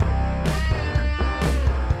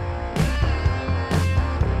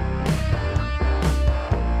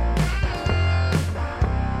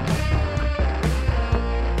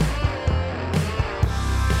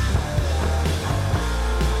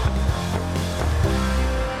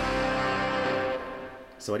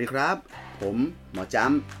สวัสดีครับผมหมอจ้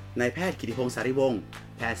ำนายแพทย์กิติพงษ์สาริวงศ์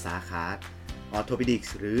แพทย์สาขาออร์โทปิดิก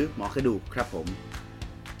ส์หรือหมอกระดูกครับผม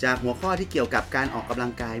จากหัวข้อที่เกี่ยวกับการออกกำลั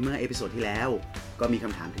งกายเมื่อเอพิโซดที่แล้วก็มีค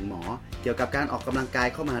ำถามถึงหมอเกี่ยวกับการออกกำลังกาย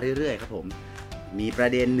เข้ามาเรื่อยๆครับผมมีประ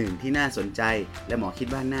เด็นหนึ่งที่น่าสนใจและหมอคิด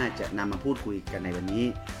ว่าน่าจะนำมาพูดคุยกันในวันนี้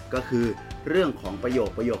ก็คือเรื่องของประโย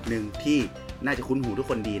คนึงที่น่าจะคุ้นหูทุก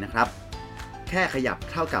คนดีนะครับแค่ขยับ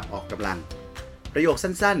เท่ากับออกกำลังประโยค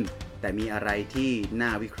สั้นๆแต่มีอะไรที่น่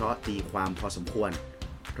าวิเคราะห์ตีความพอสมควร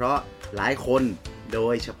เพราะหลายคนโด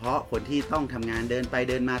ยเฉพาะคนที่ต้องทำงานเดินไป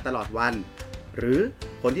เดินมาตลอดวันหรือ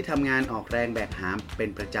คนที่ทำงานออกแรงแบกหามเป็น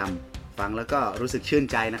ประจำฟังแล้วก็รู้สึกชื่น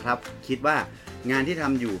ใจนะครับคิดว่างานที่ท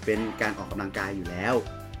ำอยู่เป็นการออกกำลังกายอยู่แล้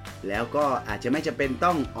วก็อาจจะไม่จำเป็น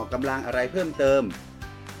ต้องออกกำลังอะไรเพิ่มเติม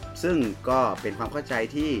ซึ่งก็เป็นความเข้าใจ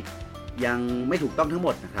ที่ยังไม่ถูกต้องทั้งหม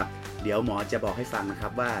ดนะครับเดี๋ยวหมอจะบอกให้ฟังนะครั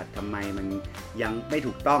บว่าทำไมมันยังไม่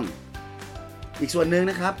ถูกต้องอีกส่วนหนึ่ง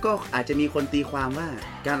นะครับก็อาจจะมีคนตีความว่า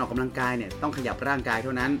การออกกำลังกายเนี่ยต้องขยับร่างกายเท่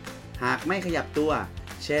านั้นหากไม่ขยับตัว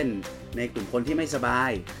เช่นในกลุ่มคนที่ไม่สบาย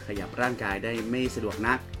ขยับร่างกายได้ไม่สะดวก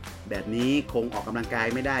นักแบบนี้คงออกกำลังกาย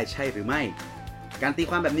ไม่ได้ใช่หรือไม่การตี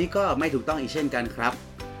ความแบบนี้ก็ไม่ถูกต้องอีกเช่นกันครับ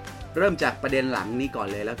เริ่มจากประเด็นหลังนี้ก่อน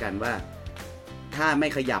เลยแล้วกันว่าถ้าไม่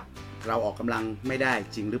ขยับเราออกกำลังไม่ได้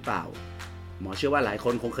จริงหรือเปล่าหมอเชื่อว่าหลายค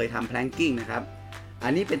นคงเคยทำ planking นะครับอั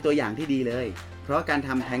นนี้เป็นตัวอย่างที่ดีเลยเพราะการท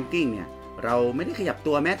ำ planking เนี่ยเราไม่ได้ขยับ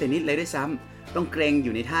ตัวแม้แต่นิดเลยด้วยซ้ำต้องเกรงอ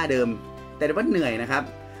ยู่ในท่าเดิมแต่ว่าเหนื่อยนะครับ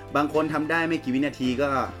บางคนทำได้ไม่กี่วินาทีก็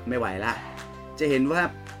ไม่ไหวละจะเห็นว่า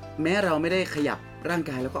แม้เราไม่ได้ขยับร่าง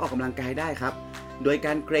กายแล้วก็ออกกำลังกายได้ครับโดยก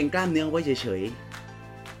ารเกรงกล้ามเนื้อไว้เฉย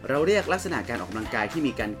ๆเราเรียกลักษณะการออกกำลังกายที่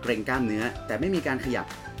มีการเกรงกล้ามเนื้อแต่ไม่มีการขยับ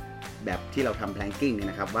แบบที่เราทำ planking เนี่ย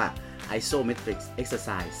นะครับว่า isometric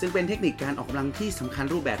exercise ซึ่งเป็นเทคนิคการออกกำลังที่สำคัญ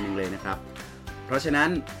รูปแบบหนึ่งเลยนะครับเพราะฉะนั้น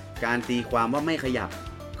การตีความว่าไม่ขยับ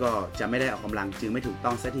ก็จะไม่ได้ออกกำลังจึงไม่ถูกต้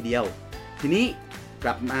องซะทีเดียวทีนี้ก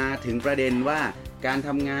ลับมาถึงประเด็นว่าการท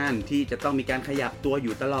ำงานที่จะต้องมีการขยับตัวอ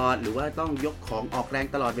ยู่ตลอดหรือว่าต้องยกของออกแรง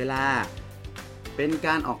ตลอดเวลาเป็นก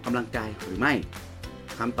ารออกกำลังกายหรือไม่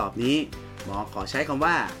คำตอบนี้หมอขอใช้คำ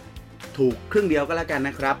ว่าถูกครึ่งเดียวก็แล้วกันน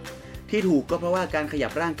ะครับที่ถูกก็เพราะว่าการขยั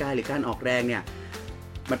บร่างกายหรือการออกแรงเนี่ย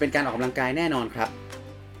มันเป็นการออกกำลังกายแน่นอนครับ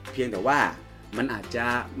เพียงแต่ว่ามันอาจจะ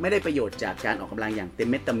ไม่ได้ประโยชน์จากการออกกำลังอย่างเต็ม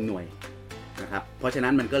เม็ดเต็มหน่วยนะครับเพราะฉะนั้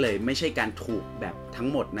นมันก็เลยไม่ใช่การถูกแบบทั้ง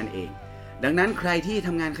หมดนั่นเองดังนั้นใครที่ท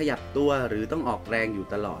ำงานขยับตัวหรือต้องออกแรงอยู่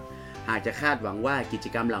ตลอดอาจจะคาดหวังว่ากิจ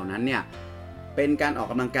กรรมเหล่านั้นเนี่ยเป็นการออก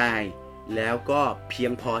กำลังกายแล้วก็เพีย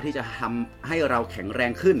งพอที่จะทำให้เราแข็งแร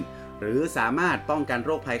งขึ้นหรือสามารถป้องกันโ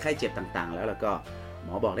รคภัยไข้เจ็บต่างๆแล้วก็หม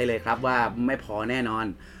อบอกได้เลยครับว่าไม่พอแน่นอน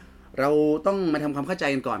เราต้องมาทำความเข้าใจ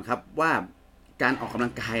กันก่อนครับว่าการออกกำลั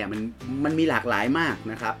งกายมันมีหลากหลายมาก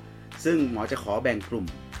นะครับซึ่งหมอจะขอแบ่งกลุ่ม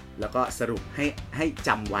แล้วก็สรุปให้จ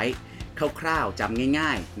ำไว้คร่าวๆจำง่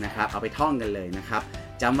ายๆนะครับเอาไปท่องกันเลยนะครับ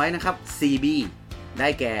จำไว้นะครับ CB ได้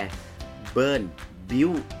แก่ Burn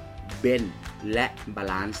Build Bend และ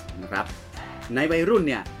Balance นะครับในวัยรุ่น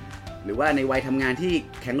เนี่ยหรือว่าในวัยทำงานที่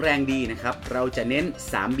แข็งแรงดีนะครับเราจะเน้น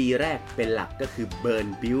 3B แรกเป็นหลักก็คือ Burn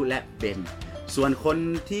Build และ Bend ส่วนคน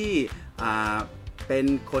ที่เป็น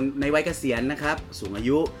คนในวัยเกษียณนะครับสูงอา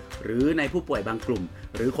ยุหรือในผู้ป่วยบางกลุ่ม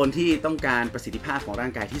หรือคนที่ต้องการประสิทธิภาพของร่า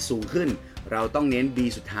งกายที่สูงขึ้นเราต้องเน้น B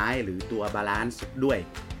สุดท้ายหรือตัว Balance ด้วย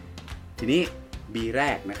ทีนี้ B แร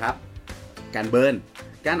กนะครับการเบิร์น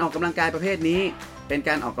การออกกำลังกายประเภทนี้เป็นก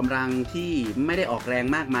ารออกกำลังที่ไม่ได้ออกแรง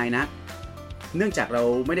มากมายนักเนื่องจากเรา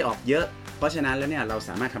ไม่ได้ออกเยอะเพราะฉะนั้นแล้วเนี่ยเราส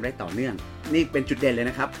ามารถทำได้ต่อเนื่องนี่เป็นจุดเด่นเลย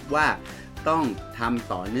นะครับว่าต้องท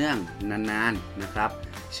ำต่อเนื่องนานๆนะครับ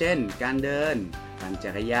เช่นการเดินปั่น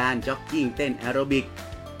จักรยานจ็อกกิ้งเต้นแอโรบิก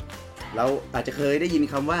เราอาจจะเคยได้ยิน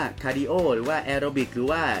คำว่าคาร์ดิโอหรือว่าแอโรบิกหรือ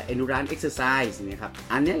ว่าเอนดูรันเอ็กซ์ไซส์นี่ครับ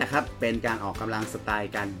อันนี้แหละครับเป็นการออกกำลังสไต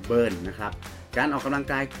ล์การเบิร์นนะครับการออกกำลัง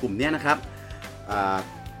กายกลุ่มนี้นะครับ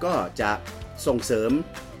ก็จะส่งเสริม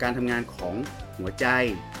การทำงานของหัวใจ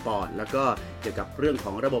ปอดแล้วก็เกี่ยวกับเรื่องข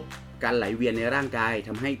องระบบการไหลเวียนในร่างกายท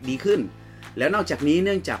ำให้ดีขึ้นแล้วนอกจากนี้เ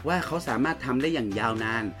นื่องจากว่าเขาสามารถทำได้อย่างยาวน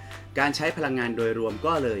านการใช้พลังงานโดยรวม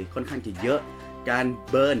ก็เลยค่อนข้างจะเยอะการ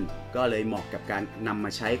เบิร์นก็เลยเหมาะกับการนำม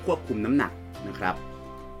าใช้ควบคุมน้ำหนักนะครับ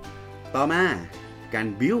ต่อมาการ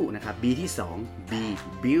บิวนะครับ B ที่2 B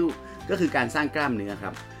build ก็คือการสร้างกล้ามเนื้อค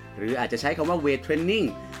รับหรืออาจจะใช้คำว่า weight training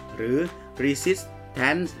หรือ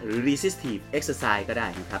resistance หรือ resistive exercise ก็ได้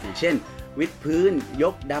นะครับอย่างเช่นวิดพื้นย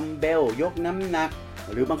กดัมเบลยกน้ำหนัก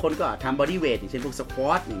หรือบางคนก็ทำ body weight อย่างเช่นพวก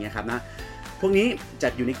squat อย่างเงี้ยครับนะพวกนี้จั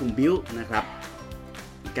ดอยู่ในกลุ่มบิวนะครับ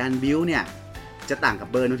การบิวเนี่ยจะต่างกับ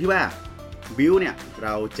เบิร์นตรงที่ว่าบิวเนี่ยเร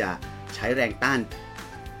าจะใช้แรงต้าน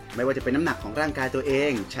ไม่ว่าจะเป็นน้ำหนักของร่างกายตัวเอ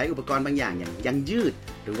งใช้อุปกรณ์บางอย่างอย่างยางยืด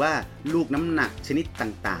หรือว่าลูกน้ำหนักชนิด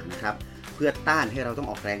ต่างๆนะครับเ พื่อต้านให้เราต้อง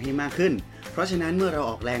ออกแรงให้มากขึ้นเพราะฉะนั้นเมื่อเรา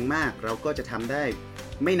ออกแรงมากเราก็จะทำได้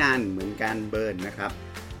ไม่นานเหมือนการเบิร์นนะครับ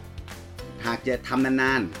หากจะทำน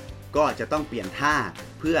านๆก็จะต้องเปลี่ยนท่า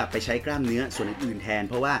เพื่อไปใช้กล้ามเนื้อส่วนอื่นๆแทน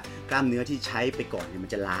เพราะว่ากล้ามเนื้อที่ใช้ไปก่อนเนี่ยมัน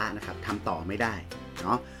จะล้านะครับทำต่อไม่ได้เน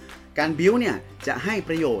าะการบิ้วเนี่ยจะให้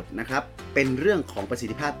ประโยชน์นะครับเป็นเรื่องของประสิท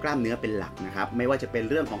ธิภาพกล้ามเนื้อเป็นหลักนะครับไม่ว่าจะเป็น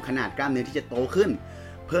เรื่องของขนาดกล้ามเนื้อที่จะโตขึ้น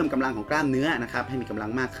เพิ่มกำลังของกล้ามเนื้อนะครับให้มีกำลัง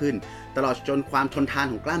มากขึ้นตลอดจนความทนทาน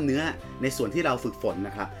ของกล้ามเนื้อในส่วนที่เราฝึกฝนน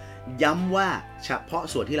ะครับย้ำว่าเฉพาะ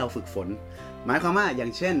ส่วนที่เราฝึกฝนหมายความว่าอย่า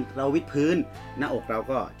งเช่นเราวิดพื้นหน้าอกเรา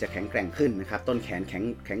ก็จะแข็งแกร่งขึ้นนะครับต้นแขนแ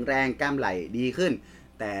ข็งแรงกล้ามไหล่ดีขึ้น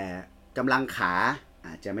แต่กำลังขาอ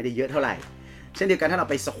าจจะไม่ได้เยอะเท่าไหร่เช่นเดียวกันถ้าเรา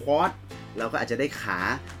ไปสควอตเราก็อาจจะได้ขา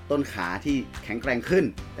ต้นขาที่แข็งแกร่งขึ้น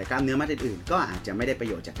แต่กล้ามเนื้อมัดอื่นๆก็อาจจะไม่ได้ประ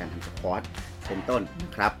โยชน์จากการทำสควอตเป็นต้นน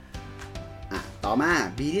ะครับต่อมา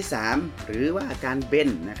B ที่ 3 หรือว่าการเบน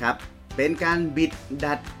นะครับเป็นการบิด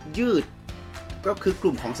ดัดยืดก็คือก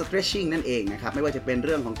ลุ่มของ stretching นั่นเองนะครับไม่ว่าจะเป็นเ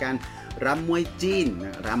รื่องของการรำมวยจีน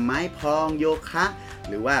รำไม้พองโยคะ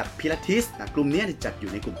หรือว่าพิลาทิสกลุ่มนี้จะจัดอ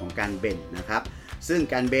ยู่ในกลุ่มของการเบนนะครับซึ่ง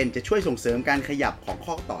การเบนจะช่วยส่งเสริมการขยับของ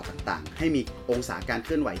ข้อต่อต่างๆให้มีองศาการเค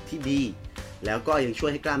ลื่อนไหวที่ดีแล้วก็ยังช่ว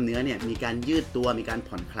ยให้กล้ามเนื้อเนี่ยมีการยืดตัวมีการ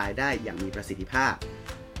ผ่อนคลายได้อย่างมีประสิทธิภาพ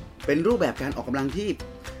เป็นรูปแบบการออกกำลังที่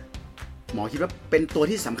หมอคิดว่าเป็นตัว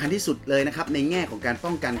ที่สำคัญที่สุดเลยนะครับในแง่ของการ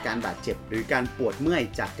ป้องกันการบาดเจ็บหรือการปวดเมื่อย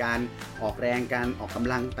จากการออกแรงการออกก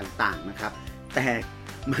ำลังต่างๆนะครับแต่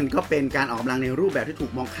มันก็เป็นการออกกำลังในรูปแบบที่ถู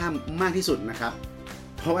กมองข้ามมากที่สุดนะครับ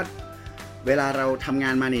เพราะว่าเวลาเราทำงา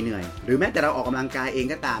นมาเหนื่อยหรือแม้แต่เราออกกำลังกายเอง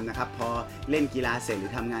ก็ตามนะครับพอเล่นกีฬาเสร็จหรื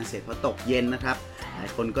อทำงานเสร็จพอตกเย็นนะครับหลาย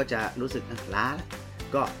คนก็จะรู้สึกล้า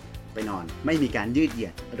ก็ไปนอนไม่มีการยืดเหยีย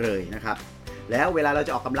ดเลยนะครับแล้วเวลาเราจ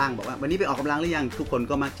ะออกกำลังบอกว่าวันนี้ไปออกกำลังหรือยังทุกคน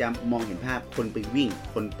ก็มักจะมองเห็นภาพคนไปวิ่ง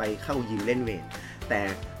คนไปเข้ายิมเล่นเวทแต่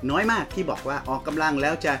น้อยมากที่บอกว่าออกกำลังแล้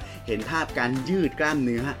วจะเห็นภาพการยืดกล้ามเ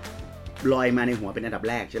นื้อลอยมาในหัวเป็นอันดับ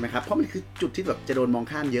แรกใช่ไหมครับเพราะมันคือจุดที่แบบจะโดนมอง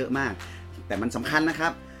ข้ามเยอะมากแต่มันสำคัญนะครั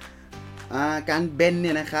บการเบนเ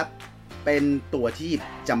นี่ยนะครับเป็นตัวที่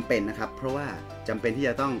จำเป็นนะครับเพราะว่าจำเป็นที่จ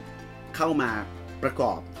ะต้องเข้ามาประก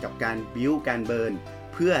อบกับการบิ้วการเบิร์น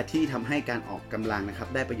เพื่อที่ทำให้การออกกำลังนะครับ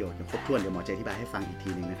ได้ประโยชน์อย่างครบถ้วนเดี๋ยวหมอจะอธิบายให้ฟังอีกที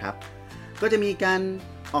นึงนะครับก็จะมีการ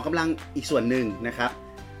ออกกำลังอีกส่วนหนึ่งนะครับ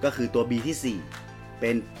ก็คือตัว B ที่ 4 เป็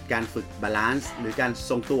นการฝึกบาลานซ์หรือการ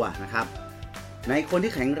ทรงตัวนะครับในคน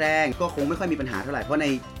ที่แข็งแรงก็คงไม่ค่อยมีปัญหาเท่าไหร่เพราะใน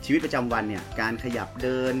ชีวิตประจำวันเนี่ยการขยับเ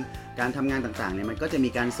ดินการทำงานต่างๆเนี่ยมันก็จะมี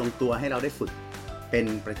การทรงตัวให้เราได้ฝึกเป็น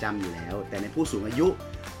ประจำอยู่แล้วแต่ในผู้สูงอายุ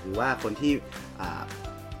หรือว่าคนที่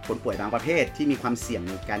คนป่วยบางประเภทที่มีความเสี่ยง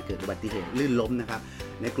ในการเกิดอุบัติเหตุลื่นล้มนะครับ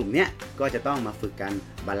ในกลุ่มนี้ก็จะต้องมาฝึกการ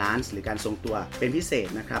บาลานซ์หรือการทรงตัวเป็นพิเศษ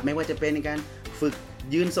นะครับไม่ว่าจะเป็นในการฝึก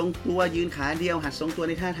ยืนทรงตัวยืนขาเดียวหัดทรงตัว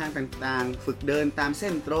ในท่าทางต่างๆฝึกเดินตามเ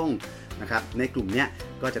ส้นตรงนะครับในกลุ่มนี้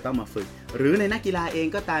ก็จะต้องมาฝึกหรือในนักกีฬาเอง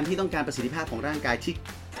ก็ตามที่ต้องการประสิทธิภาพของร่างกาย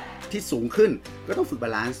ที่สูงขึ้นก็ต้องฝึกบา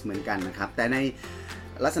ลานซ์เหมือนกันนะครับแต่ใน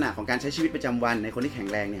ลักษณะของการใช้ชีวิตประจำวันในคนที่แข็ง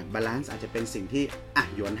แรงเนี่ยบาลานซ์อาจจะเป็นสิ่งที่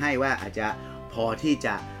โยนให้ว่าอาจจะพอที่จ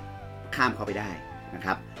ะข้ามเข้าไปได้นะค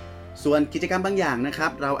รับส่วนกิจกรรมบางอย่างนะครั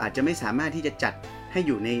บเราอาจจะไม่สามารถที่จะจัดให้อ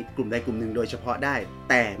ยู่ในกลุ่มใดกลุ่มหนึ่งโดยเฉพาะได้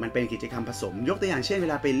แต่มันเป็นกิจกรรมผสมยกตัวอย่างเช่นเว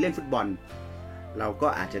ลาไปเล่นฟุตบอลเราก็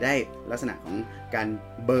อาจจะได้ลักษณะของการ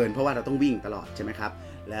เบิร์นเพราะว่าเราต้องวิ่งตลอดใช่ไหมครับ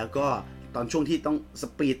แล้วก็ตอนช่วงที่ต้องส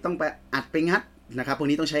ปีดต้องไปอัดไปงัดนะครับพวก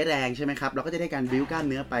นี้ต้องใช้แรงใช่ไหมครับเราก็จะได้การบิ้วกล้าม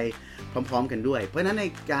เนื้อไปพร้อมๆกันด้วยเพราะฉะนั้นใน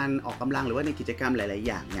การออกกำลังหรือว่าในกิจกรรมหลายๆ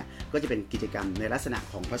อย่างเนี่ยก็จะเป็นกิจกรรมในลักษณะ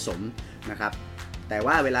ของผสมนะครับแต่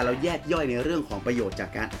ว่าเวลาเราแยกย่อยในเรื่องของประโยชน์จาก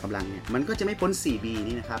การออกกำลังเนี่ยมันก็จะไม่พ้น 4B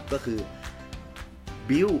นี่นะครับก็คือ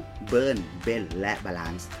build burn bend และ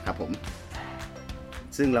balance ครับผม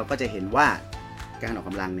ซึ่งเราก็จะเห็นว่าการออก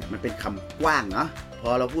กำลังเนี่ยมันเป็นคำกว้างเนาะพอ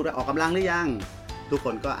เราพูดว่าออกกำลังหรือยังทุกค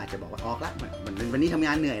นก็อาจจะบอกว่าออกแล้ววันนี้ทำง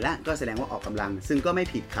านเหนื่อยแล้วก็แสดงว่าออกกำลังซึ่งก็ไม่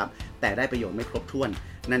ผิดครับแต่ได้ประโยชน์ไม่ครบถ้วน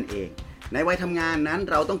นั่นเองในวัยทำงานนั้น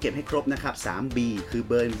เราต้องเก็บให้ครบนะครับ 3B คือ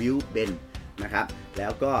burn build bendนะครับแล้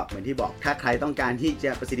วก็เหมือนที่บอกถ้าใครต้องการที่จ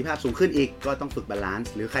ะประสิทธิภาพสูงขึ้นอีกก็ต้องฝึกบาลาน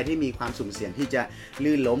ซ์หรือใครที่มีความสุ่มเสี่ยงที่จะ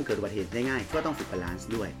ลื่นล้มเกิดอุบัติเหตุได้ง่ายก็ต้องฝึกบาลานซ์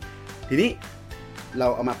ด้วยทีนี้เรา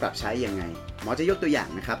เอามาปรับใช้ยังไงหมอจะยกตัวอย่าง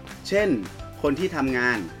นะครับเช่นคนที่ทำงา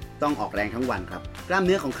นต้องออกแรงทั้งวันครับกล้ามเ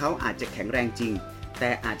นื้อของเขาอาจจะแข็งแรงจริงแต่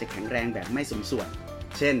อาจจะแข็งแรงแบบไม่สมส่วน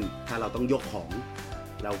เช่นถ้าเราต้องยกของ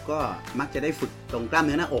เราก็มักจะได้ฝึกตรงกล้ามเ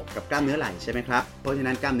นื้อหน้าอกกับกล้ามเนื้อไหล่ใช่ไหมครับเพราะฉะ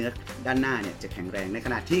นั้นกล้ามเนื้อด้านหน้าเนี่ยจะแข็งแรงในข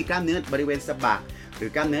ณะที่กล้ามเนื้อบริเวณสะบักหรือ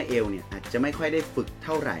กล้ามเนื้อเอวเนี่ยอาจจะไม่ค่อยได้ฝึกเ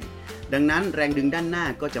ท่าไหร่ดังนั้นแรงดึงด้านหน้า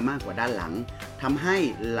ก็จะมากกว่าด้านหลังทำให้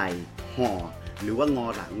ไหล่ห่อหรือว่างอ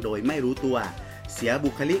หลังโดยไม่รู้ตัวเสียบุ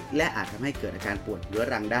คลิกและอาจทำให้เกิดอาการปวดเรื้อ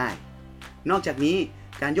รังได้นอกจากนี้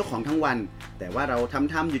การยกของทั้งวันแต่ว่าเรา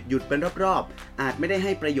ทำหยุดเป็นรอบๆอาจไม่ได้ใ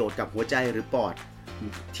ห้ประโยชน์กับหัวใจหรือปอด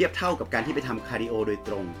เทียบเท่ากับการที่ไปทำคาร์ดิโอโดยต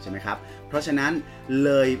รงใช่ไหมครับเพราะฉะนั้นเล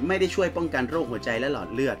ยไม่ได้ช่วยป้องกันโรคหัวใจและหลอด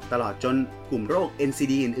เลือดตลอดจนกลุ่มโรค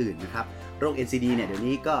NCD อื่นๆนะครับโรค NCD เนี่ยเดี๋ยว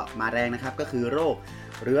นี้ก็มาแรงนะครับก็คือโรค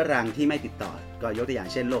เรื้อรังที่ไม่ติดต่อก็ยกตัวอย่าง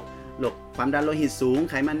เช่นโรคความดันโลหิตสูง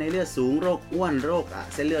ไขมันในเลือดสูงโรคอ้วนโรค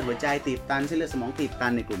เส้นเลือดหัวใจตีบตันเส้นเลือดสมองตีบตั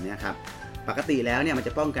นในกลุ่มนี้ครับปกติแล้วเนี่ยมันจ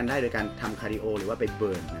ะป้องกันได้โดยการทำคาร์ดิโอหรือว่าไปเ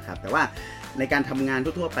บิร์นนะครับแต่ว่าในการทำงาน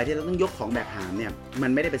ทั่วๆไปที่เราต้องยกของแบกหามเนี่ยมั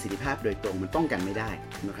นไม่ได้ประสิทธิภาพโดยตรงมันป้องกันไม่ได้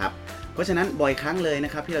นะครับเพราะฉะนั้นบ่อยครั้งเลยน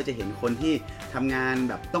ะครับที่เราจะเห็นคนที่ทำงาน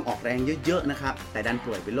แบบต้องออกแรงเยอะๆนะครับแต่ดัน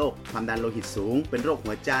ป่วยเป็นโรคความดันโลหิตสูงเป็นโรค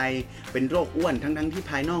หัวใจเป็นโรคอ้วนทั้งที่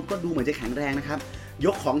ภายนอกก็ดูเหมือนจะแข็งแรงนะครับย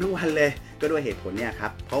กของทั้งวันเลยก็ด้วยเหตุผลเนี่ยครั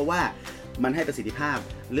บเพราะว่ามันให้ประสิทธิภาพ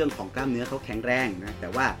เรื่องของกล้ามเนื้อเขาแข็งแรงนะแต่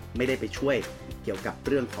ว่าไม่ได้ไปช่วยเกี่ยวกับ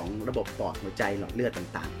เรื่องของระบบปอดหัวใจหลอดเลือด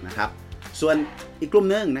ต่างๆนะครับส่วนอีกกลุ่ม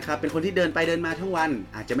นึงนะครับเป็นคนที่เดินไปเดินมาทั้งวัน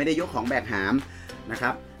อาจจะไม่ได้ยกของแบกหามนะค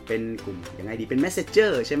รับเป็นกลุ่มยังไงดีเป็น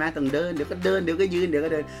messenger ใช่ไหมต้องเดินเดี๋ยวก็เดินเดี๋ยวก็ยืนเดี๋ยวก็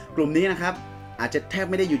เดินกลุ่มนี้นะครับอาจจะแทบ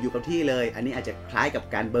ไม่ได้หยุดอยู่กับที่เลยอันนี้อาจจะคล้ายกับ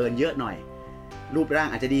การเบิร์นเยอะหน่อยรูปร่าง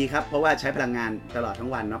อาจจะดีครับเพราะว่าใช้พลังงานตลอดทั้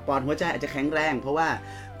งวันเนาะปอดหัวใจอาจจะแข็งแรงเพราะว่า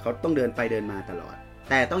เขาต้องเดินไปเดินมาตลอด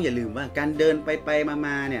แต่ต้องอย่าลืมว่าการเดินไปม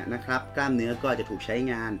าเนี่ยนะครับกล้ามเนื้อก็จะถูกใช้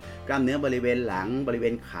งานกล้ามเนื้อบริเวณหลังบริเว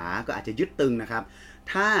ณขาก็อาจจะยึดตึงนะครับ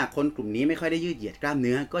ถ้าคนกลุ่มนี้ไม่ค่อยได้ยืดเหยียดกล้ามเ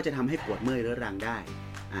นื้อก็จะทำให้ปวดเมื่อยเรื้อรังได้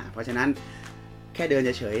เพราะฉะนั้นแค่เดิน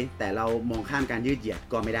เฉยๆแต่เรามองข้ามการยืดเหยียด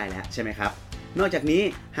ก็ไม่ได้แล้วใช่ไหมครับนอกจากนี้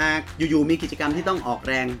หากอยู่ๆมีกิจกรรมที่ต้องออก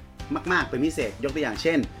แรงมากๆเป็นพิเศษยกตัวอย่างเ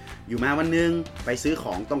ช่นอยู่มาวันนึงไปซื้อข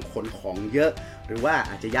องต้องขนของเยอะหรือว่า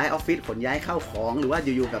อาจจะย้ายออฟฟิศขนย้ายเข้าของหรือว่า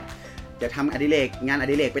อยู่ๆแบบจะทำงานอ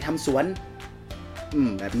ดิเรกไปทำสวน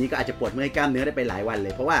แบบนี้ก็อาจจะปวดเมื่อยกล้ามเนื้อได้ไปหลายวันเล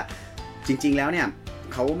ยเพราะว่าจริงๆแล้วเนี่ย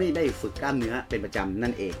เขาไม่ได้ฝึกกล้ามเนื้อเป็นประจำนั่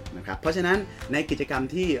นเองนะครับเพราะฉะนั้นในกิจกรรม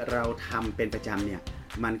ที่เราทำเป็นประจำเนี่ย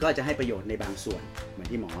มันก็จะให้ประโยชน์ในบางส่วนเหมือน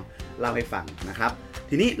ที่หมอเล่าให้ฟังนะครับ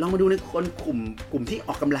ทีนี้ลองมาดูในคนกลุ่มที่อ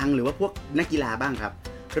อกกำลังหรือว่าพวกนักกีฬาบ้างครับ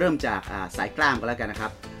เริ่มจากสายกล้ามก็แล้วกันนะครั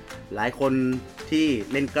บหลายคนที่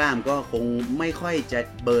เล่นกล้ามก็คงไม่ค่อยจะ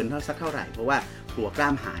เบิร์นสักเท่าไหร่เพราะว่ากลัวกล้า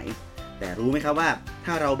มหายแต่รู้ไหมครับว่า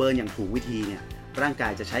ถ้าเราเบิร์นอย่างถูกวิธีเนี่ยร่างกา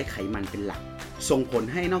ยจะใช้ไขมันเป็นหลักส่งผล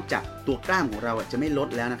ให้นอกจากตัวกล้ามของเราจะไม่ลด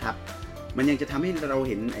แล้วนะครับมันยังจะทำให้เรา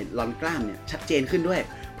เห็นลอนกล้ามเนี่ยชัดเจนขึ้นด้วย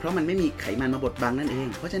เพราะมันไม่มีไขมันมาบดบังนั่นเอง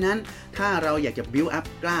เพราะฉะนั้นถ้าเราอยากจะบิวอัพ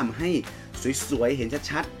กล้ามให้สวยๆเห็น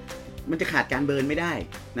ชัดๆมันจะขาดการเบิร์นไม่ได้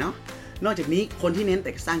เนาะนอกจากนี้คนที่เน้นแ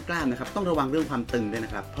ต่สร้างกล้ามนะครับต้องระวังเรื่องความตึงด้วยน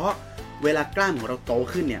ะครับเพราะเวลากล้ามของเราโต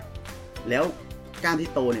ขึ้นเนี่ยแล้วกล้ามที่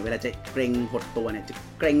โตเนี่ยเวลาจะเกร็งหดตัวเนี่ยจะ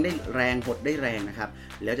เกร็งได้แรงหดได้แรงนะครับ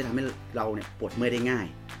แล้วจะทำให้เราเนี่ยปวดเมื่อยได้ง่าย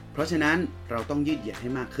เพราะฉะนั้นเราต้องยืดเหยียดให้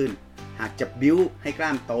มากขึ้นหากจะบิ้วให้กล้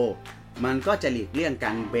ามโตมันก็จะหลีกเลี่ยงก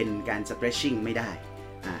ารเบนการสเตรชชิ่งไม่ได้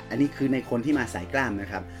อันนี้คือในคนที่มาสายกล้ามน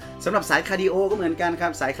ะครับสำหรับสายคาร์ดิโอก็เหมือนกันครั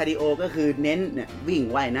บสายคาร์ดิโอก็คือเน้นเนี่ยวิ่ง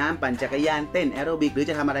ว่ายน้ำปั่นจักรยานเต้นแอโรบิกหรือ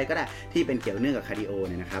จะทำอะไรก็ได้ที่เป็นเกี่ยวเนื่องกับคาร์ดิโอ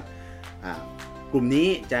เนี่ยนะครับกลุ่มนี้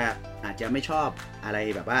อาจจะไม่ชอบอะไร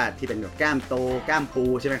แบบว่าที่เป็นแบบกล้ามโตกล้ามปู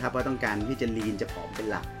ใช่ไหมครับเพราะต้องการที่จะลีนจะผอมเป็น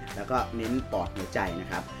หลักแล้วก็เน้นปอดหัวใจนะ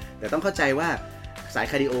ครับแต่ต้องเข้าใจว่าสาย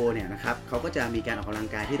คาร์ดิโอเนี่ยนะครับเขาก็จะมีการออกกำลัง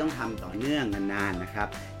กายที่ต้องทำต่อเนื่องนานๆนะครับ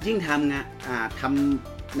ยิ่งท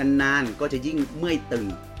ำนานๆก็จะยิ่งเมื่อยตึง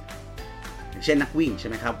เช่นนักวิ่งใช่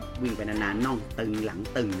ไหมครับวิ่งไปนานๆน่องตึงหลัง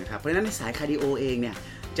ตึงนะครับเพราะฉะนั้นในสายคาร์ดิโอเองเนี่ย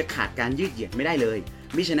จะขาดการยืดเหยียดไม่ได้เลย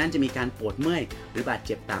มิฉะนั้นจะมีการปวดเมื่อยหรือบาดเ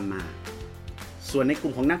จ็บตามมาส่วนในก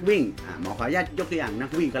ลุ่มของนักวิ่งหมอขออนุญาตยกตัวอย่างนั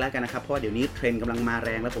กวิ่งก็แล้วกันนะครับเพราะเดี๋ยวนี้เทรนด์กำลังมาแร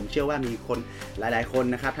งและผมเชื่อว่ามีคนหลายๆคน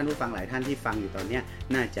นะครับท่านผู้ฟังหลายท่านที่ฟังอยู่ตอนนี้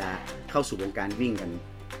น่าจะเข้าสู่วงการวิ่งกัน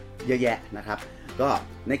เยอะแยะนะครับก็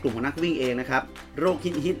ในกลุ่มของนักวิ่งเองนะครับโรค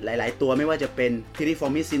ฮิตหลายๆตัวไม่ว่าจะเป็น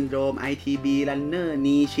Piriformis Syndrome ITB Runner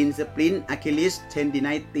Knee Shin Splint Achilles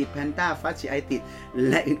Tendinitis Plantar Fasciitis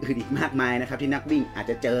และอื่นๆอีกมากมายนะครับที่นักวิ่งอาจ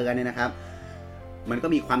จะเจอกันเนี่ยนะครับมันก็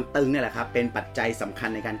มีความตึงนี่แหละครับเป็นปัจจัยสำคัญ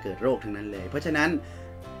ในการเกิดโรคทั้งนั้นเลยเพราะฉะนั้น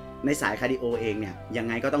ในสายคาร์ดิโอเองเนี่ยยัง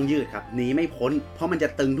ไงก็ต้องยืดครับหนีไม่พ้นเพราะมันจะ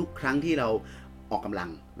ตึงทุกครั้งที่เราออกกำลัง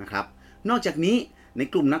นะครับนอกจากนี้ใน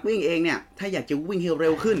กลุ่มนักวิ่งเองเนี่ยถ้าอยากจะวิ่งให้เร็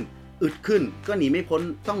วขึ้นอึดขึ้นก็หนีไม่พ้น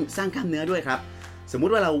ต้องสร้างกล้ามเนื้อด้วยครับสมมุ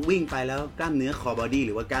ติว่าเราวิ่งไปแล้วกล้ามเนื้อคอบอดี้ห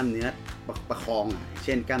รือว่ากล้ามเนื้อประคองเ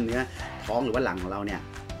ช่นกล้ามเนื้อท้องหรือว่าหลังของเราเนี่ย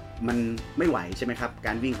มันไม่ไหวใช่ไหมครับก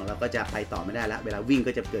ารวิ่งของเราก็จะไปต่อไม่ได้แล้วเวลาวิ่ง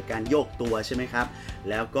ก็จะเกิดการโยกตัวใช่ไหมครับ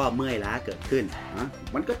แล้วก็เมื่อยล้าเกิดขึ้น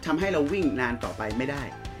มันก็ทำให้เราวิ่งนานต่อไปไม่ได้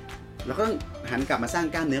เราก็ต้องหันกลับมาสร้าง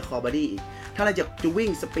กล้ามเนื้อคอบอดี้อีกถ้าเราจะวิ่ง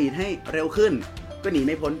สปีดให้เร็วขึ้นก็หนีไ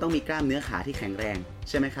ม่พ้นต้องมีกล้ามเนื้อขาที่แข็งแรง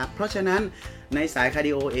ใช่ไหมครับเพราะฉะนั้นในสายคาร์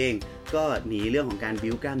ดิโอเองก็หนีเรื่องของการ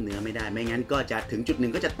บิ้วกล้ามเนื้อไม่ได้ไม่งั้นก็จะถึงจุดหนึ่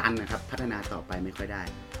งก็จะตันนะครับพัฒนาต่อไปไม่ค่อยได้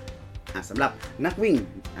สำหรับนักวิ่ง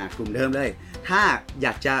กลุ่มเดิมเลยถ้าอย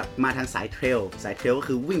ากจะมาทางสายเทรลก็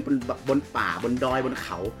คือวิ่งบนป่าบนดอยบนเข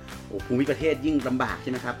าภูมิประเทศยิ่งลำบากใ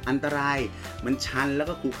ช่ไหมครับอันตรายมันชันแล้ว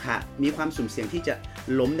ก็ขรุขระมีความสุ่มเสี่ยงที่จะ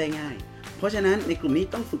ล้มได้ง่ายเพราะฉะนั้นในกลุ่มนี้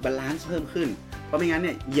ต้องฝึกบาลานซ์เพิ่มขึ้นเพราะไม่งั้นเ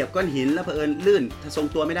นี่ยเหยียบก้อนหินแล้วเผอิญลื่นถ้าทรง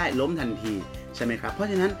ตัวไม่ได้ล้มทันทีใช่ไหมครับเพราะ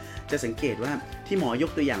ฉะนั้นจะสังเกตว่าที่หมอย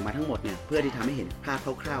กตัวอย่างมาทั้งหมดเนี่ยเพื่อที่ทำให้เห็นภาพ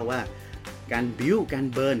คร่าวๆว่าการบิวการ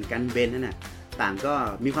เบิร์นการเบนนั่นน่ะต่างก็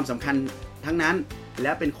มีความสำคัญทั้งนั้นแ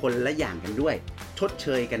ล้วเป็นคนละอย่างกันด้วยชดเช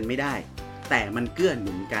ยกันไม่ได้แต่มันเกื้อห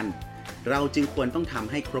นุนกันเราจึงควรต้องท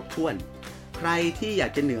ำให้ครบถ้วนใครที่อยา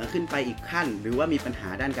กจะเหนือขึ้นไปอีกขั้นหรือว่ามีปัญหา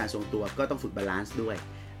ด้านการทรงตัวก็ต้องฝึกบาลานซ์ด้วย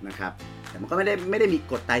นะครับแต่มันก็ไม่ได้มี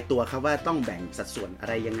กฎตายตัวครับว่าต้องแบ่งสัดส่วนอะ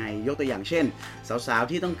ไรยังไงยกตัวอย่างเช่นสาว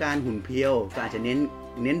ๆที่ต้องการหุ่นเพียวก็อาจจะเ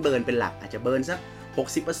น้นเบิร์นเป็นหลักอาจจะเบิร์นสัก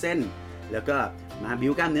 60% แล้วก็มาบิ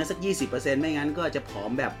วกล้ามเนื้อสัก 20% ไม่งั้นก็จะผอ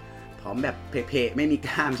มแบบเพะไม่มีก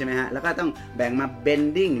ล้ามใช่ไหมฮะแล้วก็ต้องแบ่งมา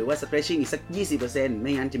bending หรือว่า stretching อีกสัก 20% ไ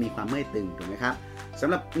ม่งั้นจะมีความเมื่อยตึงถูกไหมครับสำ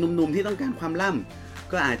หรับหนุ่มๆที่ต้องการความล่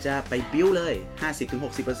ำก็อาจจะไปบิวเลย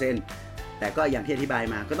 50-60%แต่ก็อย่างที่อธิบาย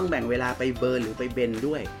มาก็ต้องแบ่งเวลาไปเบิร์นหรือไปเบน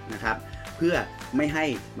ด้วยนะครับเพื่อไม่ให้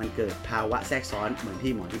มันเกิดภาวะแทรกซ้อนเหมือน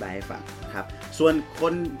ที่หมออธิบายให้ฟังนะครับส่วนค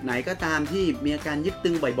นไหนก็ตามที่มีอาการยึดตึ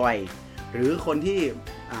งบ่อยๆหรือคนที่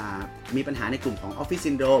มีปัญหาในกลุ่มของ Office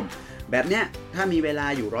Syndrome แบบเนี้ยถ้ามีเวลา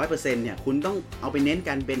อยู่ 100% เนี่ยคุณต้องเอาไปเน้นก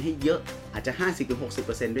ารเบนให้เยอะอาจจะ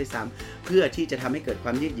 50-60% ด้วยซ้ำเพื่อที่จะทำให้เกิดคว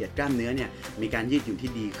ามยืดเหยียดกล้ามเนื้อเนี่ยมีการยืดหยุ่น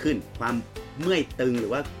ที่ดีขึ้นความเมื่อยตึงหรื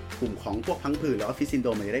อว่ากลุ่มของพวกพังผืดหรือ Office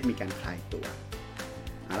Syndrome มันจะได้มีการคลายตัว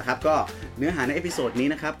เอาละครับก็เนื้อหาในเอพิโซดนี้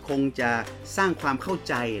นะครับคงจะสร้างความเข้า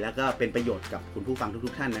ใจแล้วก็เป็นประโยชน์กับคุณผู้ฟังทุ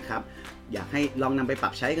กๆท่านนะครับอยากให้ลองนำไปปรั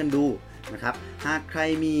บใช้กันดูนะครับหากใคร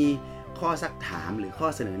มีข้อซักถามหรือข้อ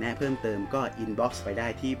เสนอแนะเพิ่มเติมก็อินบ็อกซ์ไปได้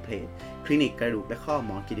ที่เพจคลินิกกระดูกและข้อห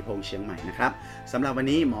มอกิติพงษ์เชียงใหม่นะครับสำหรับวัน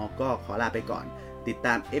นี้หมอก็ขอลาไปก่อนติดต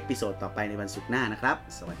ามเอพิโซดต่อไปในวันศุกร์หน้านะครับ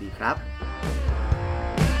สวัสดีครับ